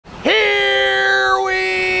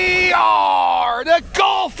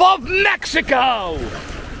of Mexico.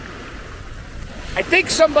 I think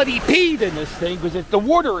somebody peed in this thing because the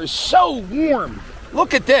water is so warm.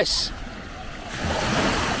 Look at this.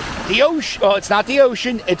 The ocean, oh, it's not the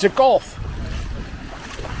ocean, it's a gulf.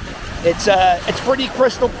 It's pretty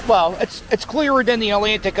crystal, well, it's clearer than the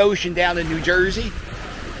Atlantic Ocean down in New Jersey.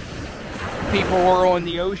 People are on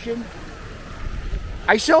the ocean.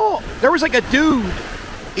 I saw, there was like a dude,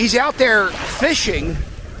 he's out there fishing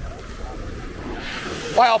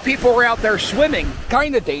while people were out there swimming.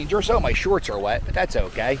 Kind of dangerous. Oh, my shorts are wet, but that's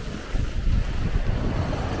okay.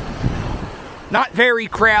 Not very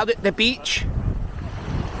crowded at the beach.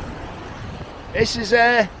 This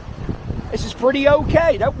is pretty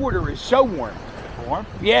okay. That water is so warm. Warm?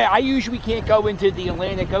 Yeah, I usually can't go into the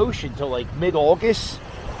Atlantic Ocean till like mid-August.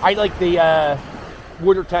 I like the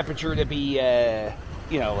water temperature to be,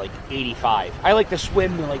 you know, like 85. I like to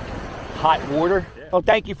swim in like hot water. Yeah. Well,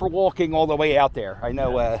 thank you for walking all the way out there. I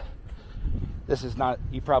know this is not,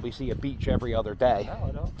 you probably see a beach every other day. No,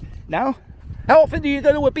 I don't. No? How often do you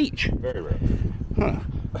go to a beach? Very rarely. Huh.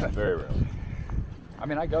 Very rarely. I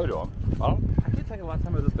mean, I go to them. I can't tell you a lot of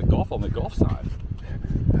time it's the Gulf on the Gulf side.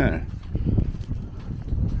 Huh.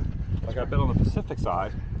 Like I've been on the Pacific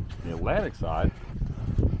side, the Atlantic side,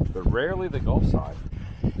 but rarely the Gulf side.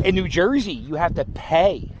 In New Jersey, you have to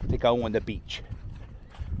pay to go on the beach.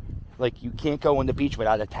 Like, you can't go on the beach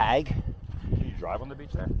without a tag. Can you drive on the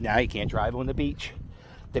beach there? No, you can't drive on the beach.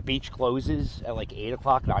 The beach closes at like 8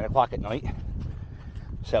 o'clock, 9 o'clock at night.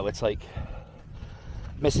 So it's like,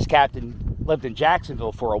 Mrs. Captain lived in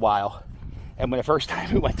Jacksonville for a while. And when the first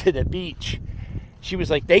time we went to the beach, she was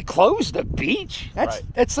like, they closed the beach?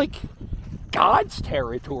 That's like God's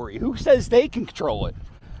territory. Who says they can control it?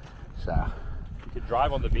 So you could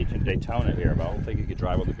drive on the beach in Daytona here, but I don't think you could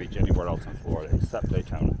drive on the beach anywhere else in Florida except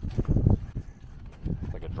Daytona.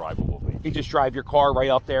 It's like a drivable beach. You just drive your car right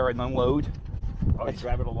up there and unload? Oh, you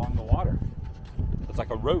drive it along the water. It's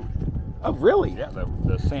like a road. Oh, really? Yeah,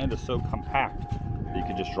 the sand is so compact that you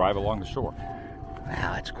can just drive along the shore.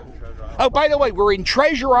 Wow, that's cool. Oh, by the way, we're in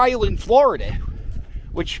Treasure Island, Florida,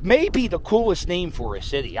 which may be the coolest name for a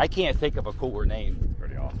city. I can't think of a cooler name.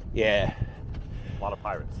 Pretty awesome. Yeah. A lot of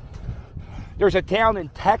pirates. There's a town in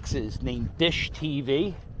Texas named Dish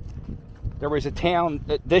TV. There was a town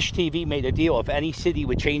that Dish TV made a deal. If any city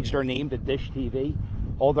would change their name to Dish TV,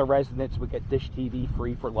 all the residents would get Dish TV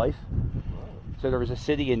free for life. So there was a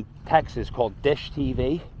city in Texas called Dish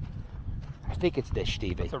TV. I think it's Dish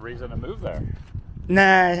TV. That's a reason to move there.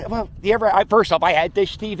 Nah, well, first off, I had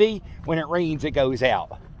Dish TV. When it rains, it goes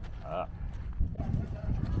out.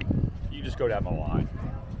 You just go down the line.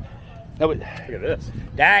 No, look at this.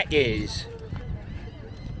 That is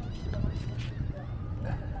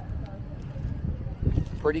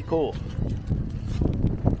pretty cool.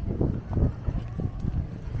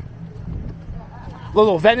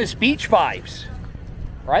 Little Venice Beach vibes,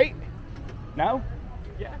 right? No?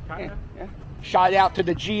 Yeah, kind of. Yeah. Shout out to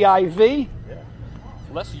the GIV. Yeah.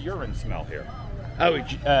 Less urine smell here. Oh, oh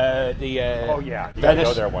yeah, you gotta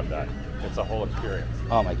go there one day. It's a whole experience.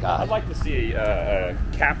 Oh my God. I'd like to see a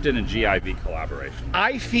Captain and GIV collaboration.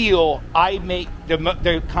 I feel I make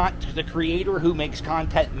the creator who makes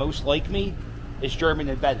content most like me is German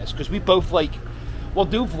in Venice, because we both we'll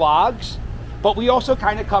do vlogs, but we also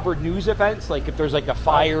kind of cover news events, like if there's like a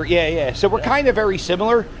fire. Yeah. So we're kind of very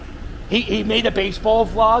similar. He made a baseball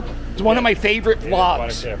vlog. It's one of my favorite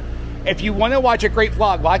vlogs. If you want to watch a great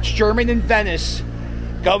vlog, watch German in Venice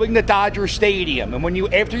going to Dodger Stadium.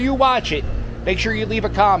 And after you watch it, make sure you leave a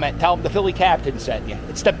comment. Tell him the Philly Captain sent you.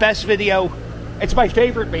 It's the best video. It's my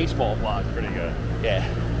favorite baseball vlog. Pretty good. Yeah.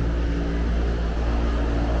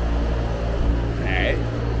 All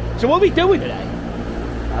right. So what are we doing today?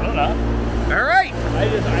 I don't know. All right. I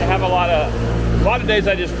have a lot of days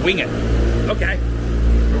I just wing it. Okay.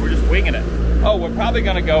 We're just winging it. Oh, we're probably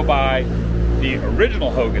going to go by the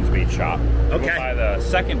original Hogan's Beach Shop. Okay. We'll go by the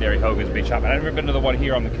secondary Hogan's Beach Shop. And I've never been to the one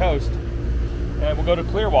here on the coast. And we'll go to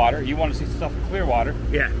Clearwater. You want to see stuff in Clearwater.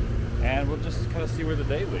 Yeah. And we'll just kind of see where the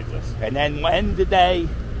day leads us. And then we'll end the day,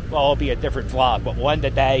 well, it'll be a different vlog, but we'll end the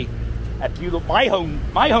day at my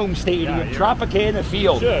home stadium, Tropicana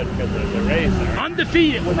Field. Should, because the Rays are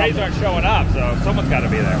undefeated. The Rays aren't showing up, so someone's got to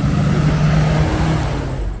be there.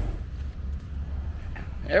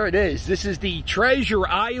 There it is. This is the Treasure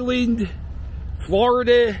Island,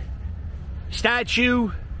 Florida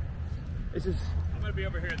statue. I'm going to be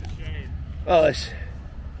over here in the shade. Well,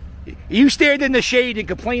 you stand in the shade and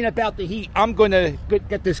complain about the heat. I'm going to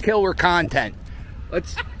get this killer content.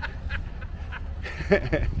 Let's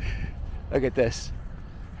look at this.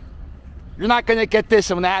 You're not going to get this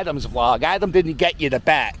on Adam's vlog. Adam didn't get you the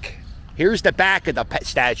back. Here's the back of the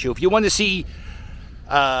statue. If you want to see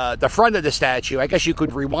the front of the statue, I guess you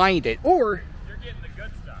could rewind it. Or you're getting the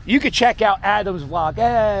good stuff. You could check out Adam's vlog.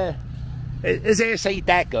 His ass ain't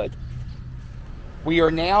that good. We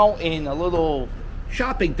are now in a little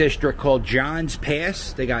shopping district called John's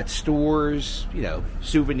Pass. They got stores, you know,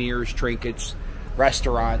 souvenirs, trinkets,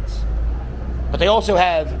 restaurants. But they also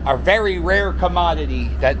have a very rare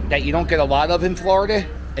commodity that you don't get a lot of in Florida,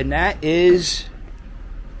 and that is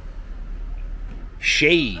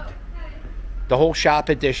shade. The whole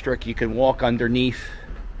shopping district, you can walk underneath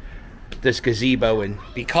this gazebo and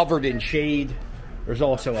be covered in shade. There's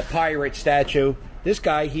also a pirate statue. This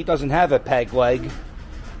guy, he doesn't have a peg leg,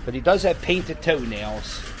 but he does have painted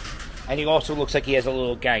toenails, and he also looks like he has a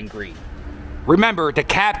little gangrene. Remember, the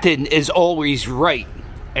captain is always right,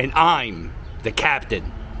 and I'm the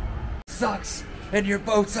captain. Sucks, and your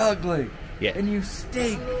boat's ugly. Yeah. And you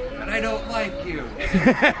stink, and I don't like you.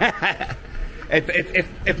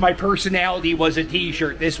 If my personality was a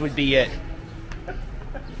t-shirt, this would be it.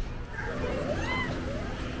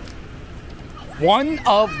 One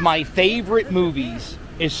of my favorite movies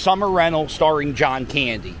is Summer Rental starring John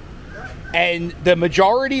Candy. And the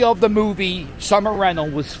majority of the movie, Summer Rental,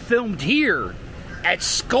 was filmed here at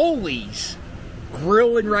Scully's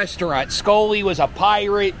Grill and Restaurant. Scully was a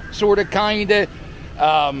pirate, sort of, kind of.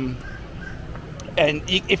 And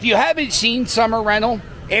if you haven't seen Summer Rental,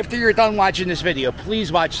 after you're done watching this video, please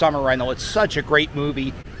watch Summer Rental. It's such a great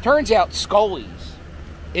movie. Turns out Scully's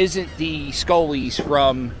isn't the Scully's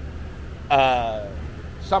from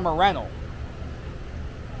Summer Rental.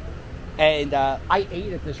 And I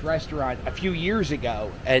ate at this restaurant a few years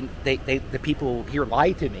ago, and the people here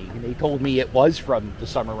lied to me, and they told me it was from the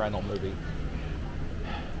Summer Rental movie.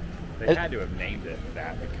 They had to have named it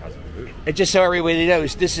that because of the movie. And just so everybody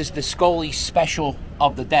knows, this is the Scully special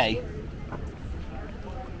of the day.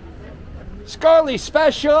 Scully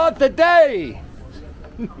special of the day!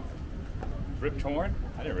 Rip Torn?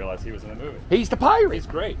 I didn't realize he was in the movie. He's the pirate. He's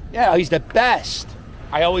great. Yeah, he's the best.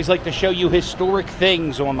 I always like to show you historic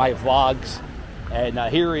things on my vlogs. And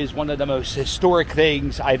here is one of the most historic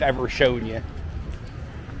things I've ever shown you.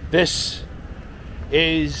 This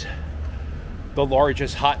is the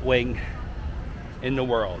largest hot wing in the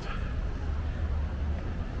world.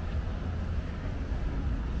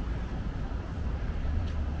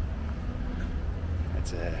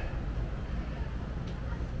 That's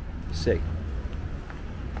sick.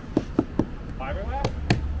 Fiberglass?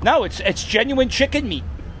 No, it's genuine chicken meat.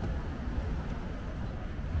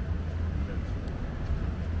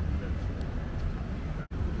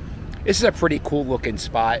 This is a pretty cool looking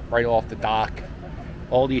spot right off the dock.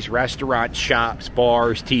 All these restaurants, shops,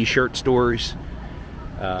 bars, t-shirt stores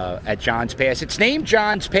at John's Pass. It's named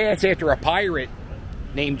John's Pass after a pirate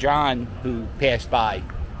named John who passed by.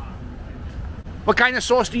 What kind of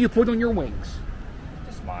sauce do you put on your wings?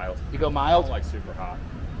 Just mild. You go I mild? don't like super hot.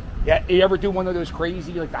 Yeah, you ever do one of those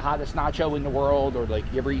crazy, like the hottest nacho in the world, or like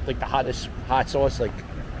you ever eat like the hottest hot sauce? Like,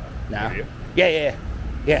 no. Do you?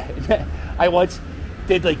 Yeah. I once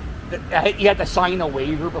did like, you had to sign a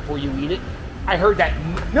waiver before you eat it. I heard that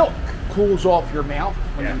milk cools off your mouth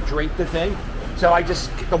when you drink the thing. So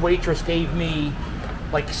the waitress gave me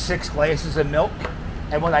like 6 glasses of milk.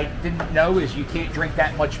 And what I didn't know is you can't drink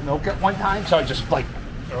that much milk at one time. So I just like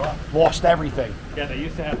lost everything. Yeah, they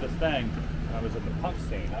used to have this thing. I was in the punk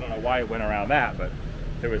scene. I don't know why it went around that, but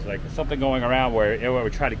there was like something going around where it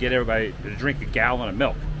would try to get everybody to drink a gallon of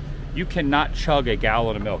milk. You cannot chug a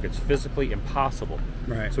gallon of milk. It's physically impossible.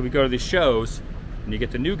 Right. So we go to these shows, and you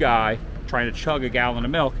get the new guy trying to chug a gallon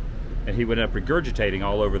of milk, and he would end up regurgitating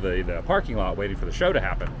all over the parking lot waiting for the show to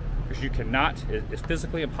happen. Because you cannot, it's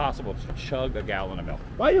physically impossible to chug a gallon of milk.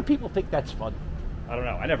 Why do people think that's fun? I don't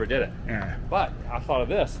know. I never did it. Yeah. But I thought of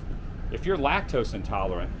this. If you're lactose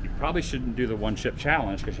intolerant, you probably shouldn't do the one-chip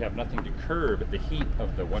challenge because you have nothing to curb the heat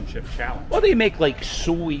of the one-chip challenge. Well, they make like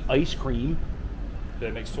soy ice cream. Do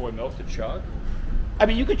they make soy milk to chug? I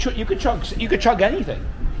mean, you could chug anything.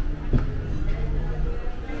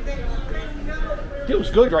 Feels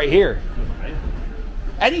good right here.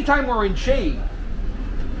 Anytime we're in shade.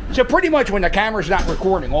 So pretty much when the camera's not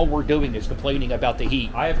recording, all we're doing is complaining about the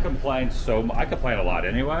heat. I have complained I complain a lot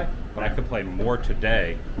anyway, but I complain more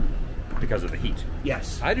today because of the heat.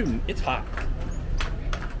 Yes. It's hot.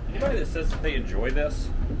 Anybody that says that they enjoy this,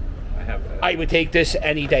 I would take this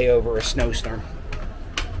any day over a snowstorm.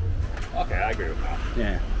 Okay, I agree with that.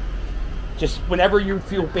 Yeah. Just whenever you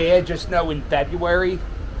feel bad, just know in February,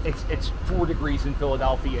 it's 4 degrees in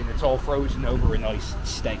Philadelphia and it's all frozen over and ice. It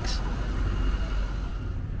stinks.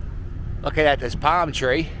 Looking at this palm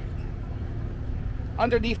tree.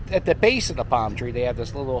 Underneath, at the base of the palm tree, they have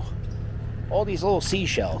this little All these little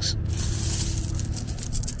seashells.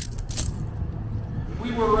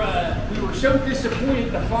 We were so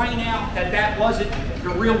disappointed to find out that that wasn't the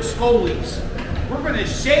real Scully's. We're going to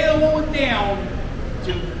sail on down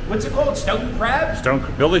to, what's it called, Stone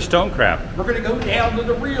Crab? Billy Stone Crab. We're going to go down to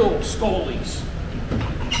the real Scully's.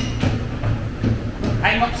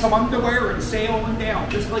 Hang up some underwear and sail on down,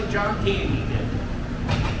 just like John Candy did.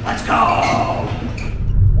 Let's go!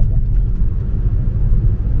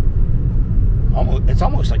 It's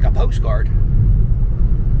almost like a postcard.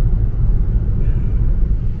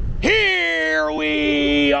 Here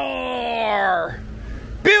we are!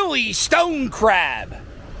 Billy Stone Crab.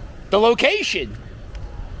 The location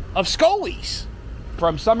of Scully's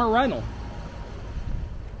from Summer Rental.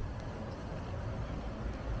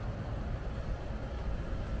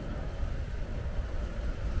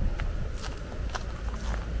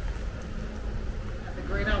 The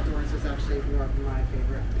Great Outdoors is actually one of my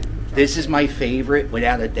favorite. This is my favorite,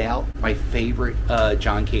 without a doubt, my favorite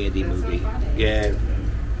John Candy movie. So funny. Yeah.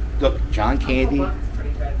 Look, John Candy. Uncle Buck's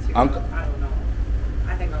pretty good too. I don't know.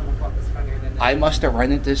 I think Uncle Buck was funnier than that. I must have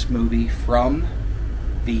rented this movie from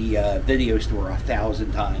the video store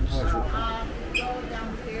 1,000 times. Go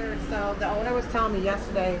downstairs. So the owner was telling me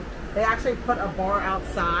yesterday they actually put a bar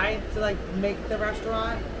outside to like make the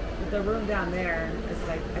restaurant. But the room down there is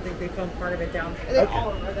like, I think they filmed part of it down there. Okay.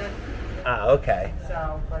 All over that. Okay.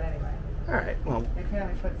 So, but anyway. All right. Well. They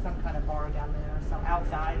clearly put some kind of bar down there, so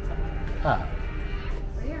outside somewhere. But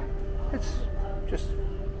yeah. It's just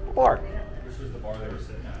a bar. This was the bar they were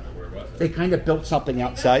sitting at, or where was it? They kind of built something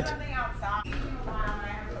outside. Something outside.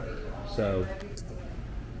 So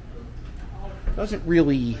doesn't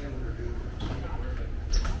really.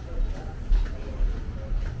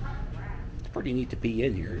 It's pretty neat to be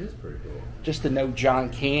in here. It is pretty cool. Just to know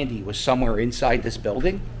John Candy was somewhere inside this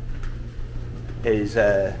building is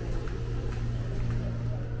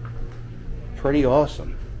pretty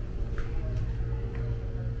awesome.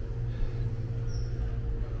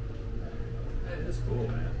 It is cool,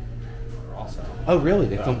 man. They're awesome. Oh,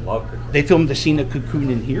 really? I love Cocoon. They filmed the scene of Cocoon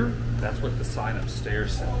in here? That's what the sign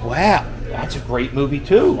upstairs said. Wow, that's a great movie One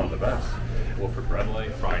too. of the best. Wilford Brimley,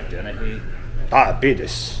 Brian Dennehy. Ah,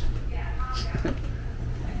 Beatus.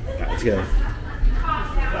 Let's go.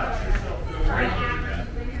 Great movie, man.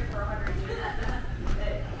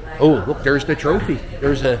 Oh, look, there's the trophy.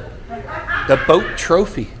 There's the boat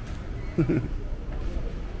trophy.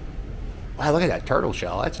 Wow, look at that turtle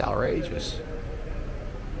shell. That's outrageous.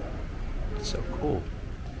 It's so cool.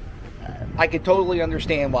 I could totally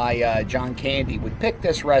understand why John Candy would pick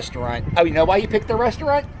this restaurant. Oh, you know why he picked the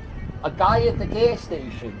restaurant? A guy at the gas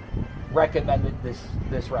station recommended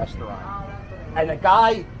this restaurant, and a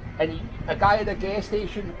guy at the gas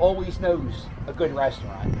station always knows a good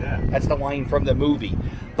restaurant. Yeah. That's the line from the movie.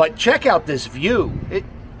 But check out this view.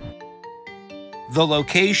 The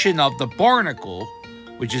location of the Barnacle,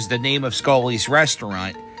 which is the name of Scully's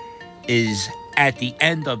restaurant, is at the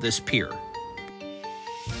end of this pier.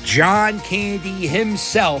 John Candy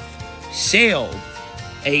himself sailed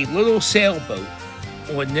a little sailboat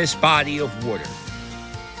on this body of water.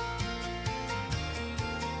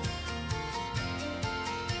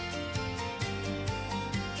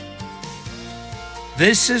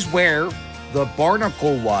 This is where the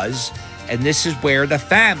Barnacle was, and this is where the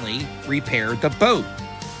family repaired the boat.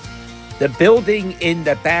 The building in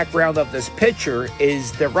the background of this picture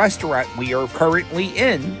is the restaurant we are currently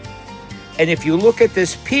in. And if you look at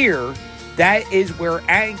this pier, that is where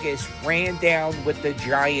Angus ran down with the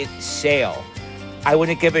giant sail. I want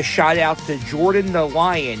to give a shout out to Jordan the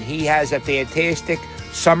Lion. He has a fantastic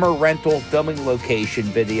summer rental filming location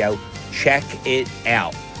video. Check it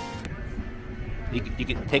out. You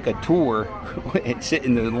can take a tour and sit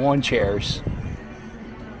in the lawn chairs.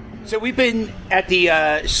 So we've been at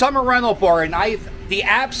the summer rental bar, and I've the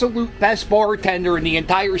absolute best bartender in the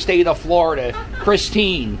entire state of Florida,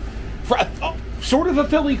 Christine. Sort of a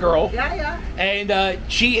Philly girl. Yeah. And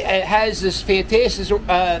she has this fantastic,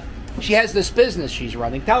 she has this business she's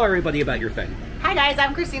running. Tell everybody about your thing. Hi guys,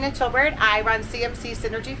 I'm Christina Chilbert. I run CMC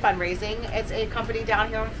Synergy Fundraising. It's a company down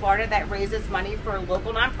here in Florida that raises money for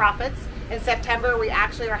local nonprofits. In September, we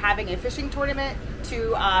actually are having a fishing tournament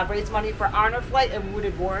to raise money for Honor Flight and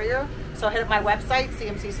Wounded Warrior. So hit up my website,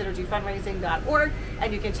 cmcsynergyfundraising.org,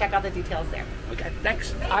 and you can check out the details there. Okay,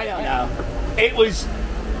 thanks. I don't know.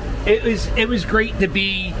 It was great to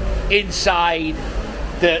be inside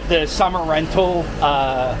the summer rental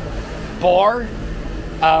bar.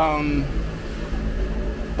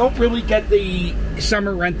 Don't really get the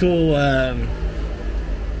summer rental. I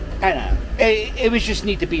don't know. It was just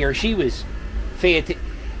neat to be here. She was fantastic.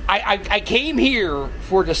 I came here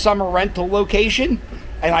for the summer rental location,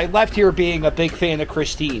 and I left here being a big fan of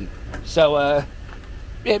Christine. So,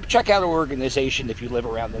 yeah, check out our organization if you live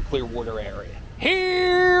around the Clearwater area.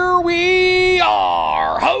 Here we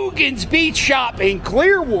are, Hogan's Beach Shop in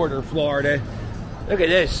Clearwater, Florida. Look at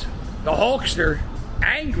this. The Hulkster,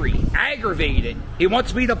 angry, aggravated. He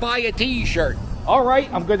wants me to buy a t-shirt. All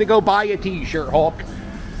right, I'm going to go buy a t-shirt, Hulk.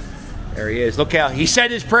 There he is. Look out. He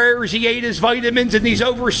said his prayers, he ate his vitamins, and he's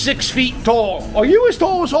over 6 feet tall. Are you as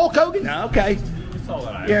tall as Hulk Hogan? No, okay. That's all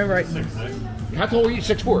that I am. Yeah, right. 6'6". How tall are you?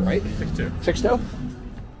 6'4", right? 6'2". 6'2"?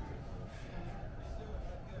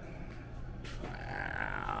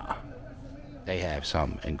 They have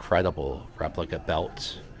some incredible replica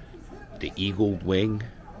belts. The Eagle Wing.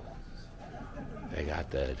 They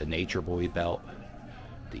got the Nature Boy belt.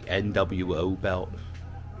 The NWO belt.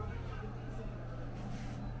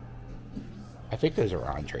 I think those are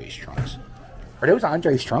Andre's trunks. Are those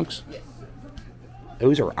Andre's trunks? Yes.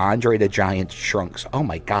 Those are Andre the Giant's trunks. Oh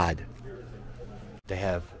my God. They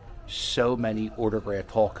have so many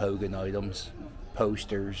autographed Hulk Hogan items,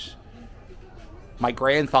 posters. My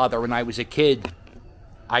grandfather, when I was a kid,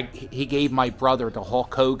 he gave my brother the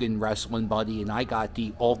Hulk Hogan wrestling buddy, and I got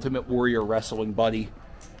the Ultimate Warrior wrestling buddy,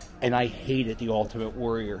 and I hated the Ultimate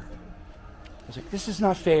Warrior. I was like, this is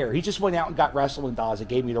not fair. He just went out and got wrestling dolls and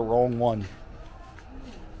gave me the wrong one.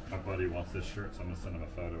 My buddy wants this shirt, so I'm going to send him a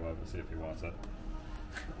photo of it, see if he wants it.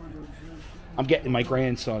 I'm getting my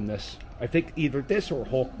grandson this. I think either this or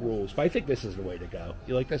Hulk Rules, but I think this is the way to go.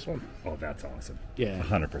 You like this one? Oh, that's awesome. Yeah.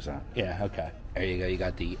 100%. Yeah, okay. There you go. You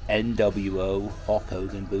got the NWO Hulk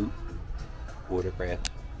Hogan boot. Autographed.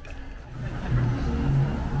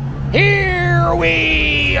 Here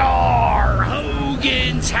we are,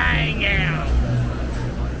 Hogan's Hangout.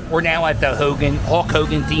 We're now at the Hulk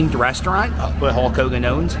Hogan themed restaurant that Hulk Hogan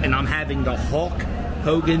owns, and I'm having the Hulk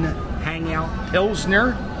Hogan Hangout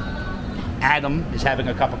Pilsner. Adam is having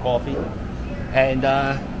a cup of coffee, and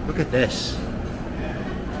look at this.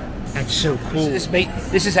 That's so cool.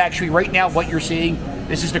 This is actually right now what you're seeing.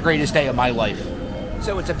 This is the greatest day of my life.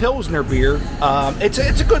 So it's a Pilsner beer. It's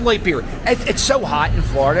a good light beer. It's so hot in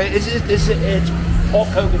Florida. It's Hulk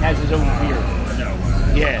Hogan has his own beer. No.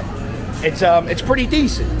 Yeah. It's pretty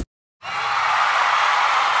decent.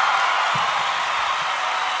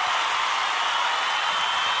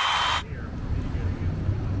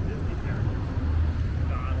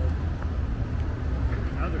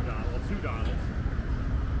 Another Donald, 2 Donalds.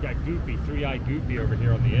 Got Goofy, 3-eyed Goofy over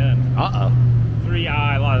here on the end. Uh-oh.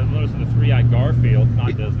 3-eye, a lot of notice of the 3-eyed Garfield,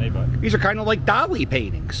 not Disney, but These are kind of like dolly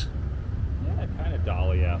paintings. yeah, kind of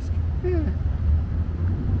Dolly-esque. Yeah.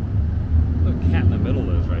 Look, cat in the middle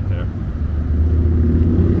is right there.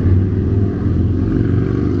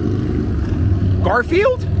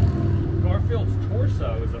 Garfield? Garfield's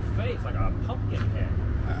torso is a face, like a pumpkin head.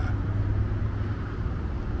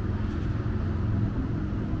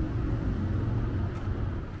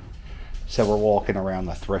 So we're walking around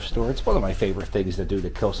the thrift store. It's one of my favorite things to do to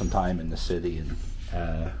kill some time in the city, and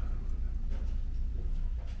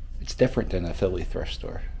it's different than a Philly thrift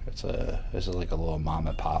store. This is like a little mom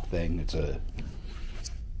and pop thing. It's a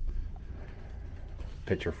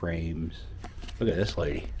picture frames. Look at this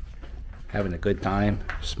lady having a good time,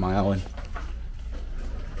 smiling.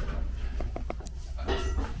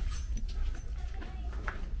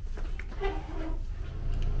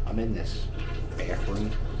 I'm in this bathroom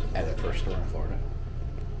at a thrift store in Florida.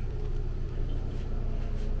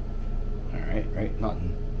 Alright, right?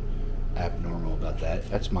 Nothing abnormal about that.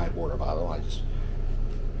 That's my water bottle.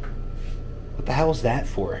 What the hell is that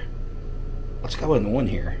for? What's going on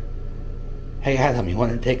here? Hey Adam, you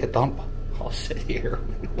want to take a dump? I'll sit here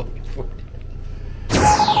waiting for you.